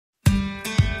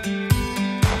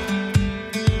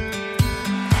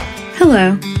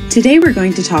Hello, today we're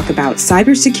going to talk about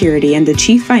cybersecurity and the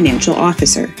Chief Financial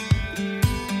Officer.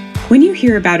 When you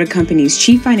hear about a company's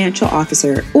Chief Financial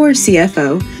Officer, or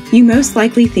CFO, you most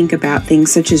likely think about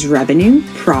things such as revenue,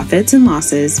 profits and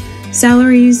losses,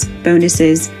 salaries,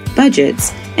 bonuses,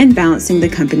 budgets, and balancing the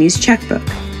company's checkbook.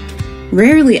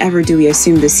 Rarely ever do we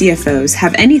assume the CFOs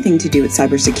have anything to do with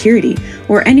cybersecurity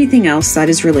or anything else that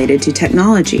is related to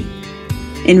technology.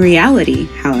 In reality,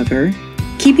 however,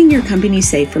 keeping your company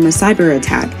safe from a cyber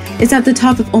attack is at the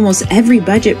top of almost every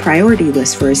budget priority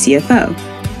list for a CFO,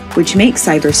 which makes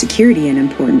cybersecurity an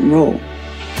important role.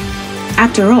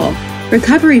 After all,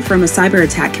 recovery from a cyber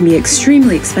attack can be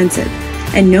extremely expensive,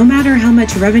 and no matter how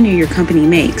much revenue your company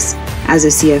makes, as a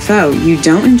CFO, you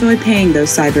don't enjoy paying those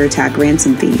cyber attack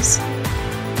ransom fees.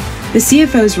 The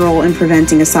CFO's role in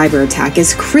preventing a cyber attack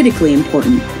is critically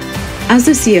important. As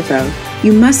a CFO,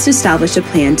 you must establish a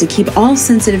plan to keep all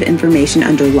sensitive information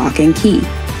under lock and key.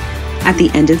 At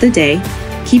the end of the day,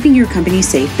 keeping your company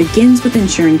safe begins with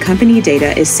ensuring company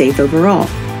data is safe overall.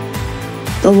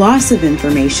 The loss of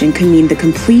information could mean the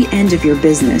complete end of your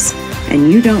business,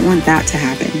 and you don't want that to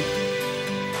happen.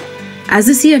 As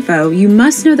a CFO, you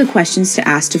must know the questions to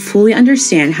ask to fully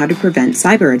understand how to prevent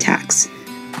cyber attacks.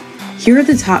 Here are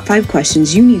the top 5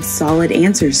 questions you need solid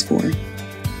answers for.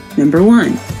 Number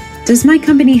 1. Does my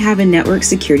company have a network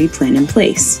security plan in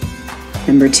place?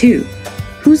 Number 2.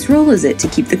 Whose role is it to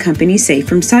keep the company safe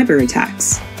from cyber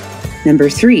attacks? Number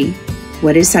 3.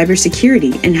 What is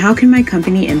cybersecurity and how can my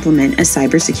company implement a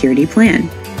cybersecurity plan?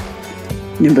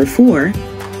 Number 4.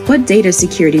 What data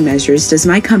security measures does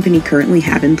my company currently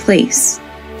have in place?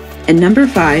 And number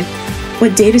 5.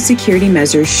 What data security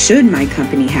measures should my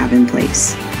company have in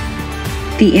place?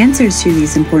 The answers to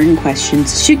these important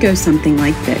questions should go something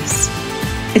like this.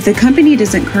 If the company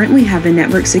doesn't currently have a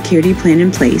network security plan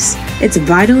in place, it's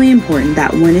vitally important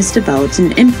that one is developed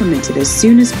and implemented as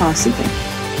soon as possible.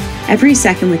 Every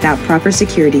second without proper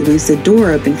security leaves the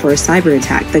door open for a cyber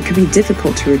attack that could be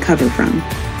difficult to recover from.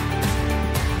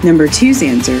 Number 2's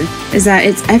answer is that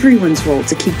it's everyone's role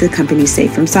to keep the company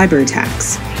safe from cyber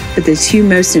attacks, but the 2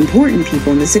 most important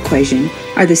people in this equation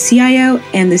are the CIO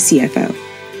and the CFO.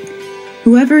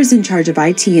 Whoever is in charge of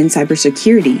IT and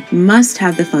cybersecurity must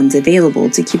have the funds available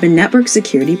to keep a network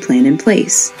security plan in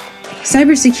place.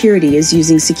 Cybersecurity is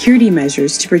using security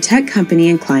measures to protect company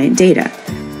and client data.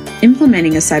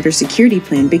 Implementing a cybersecurity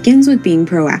plan begins with being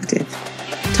proactive.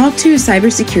 Talk to a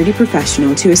cybersecurity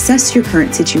professional to assess your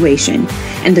current situation,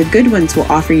 and the good ones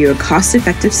will offer you a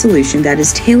cost-effective solution that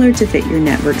is tailored to fit your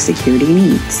network security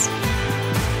needs.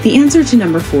 The answer to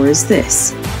number 4 is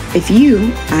this. If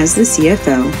you, as the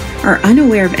CFO, are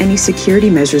unaware of any security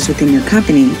measures within your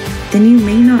company, then you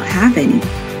may not have any.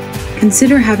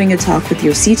 Consider having a talk with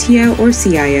your CTO or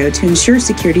CIO to ensure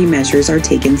security measures are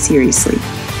taken seriously.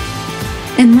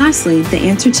 And lastly, the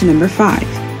answer to number 5.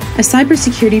 A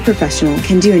cybersecurity professional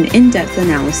can do an in-depth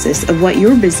analysis of what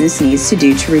your business needs to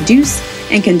do to reduce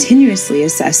and continuously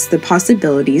assess the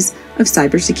possibilities of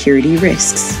cybersecurity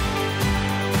risks.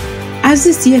 As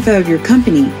the CFO of your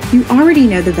company, you already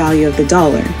know the value of the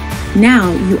dollar.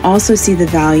 Now, you also see the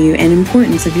value and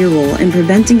importance of your role in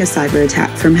preventing a cyber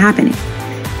attack from happening.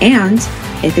 And,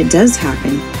 if it does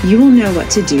happen, you will know what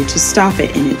to do to stop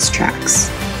it in its tracks.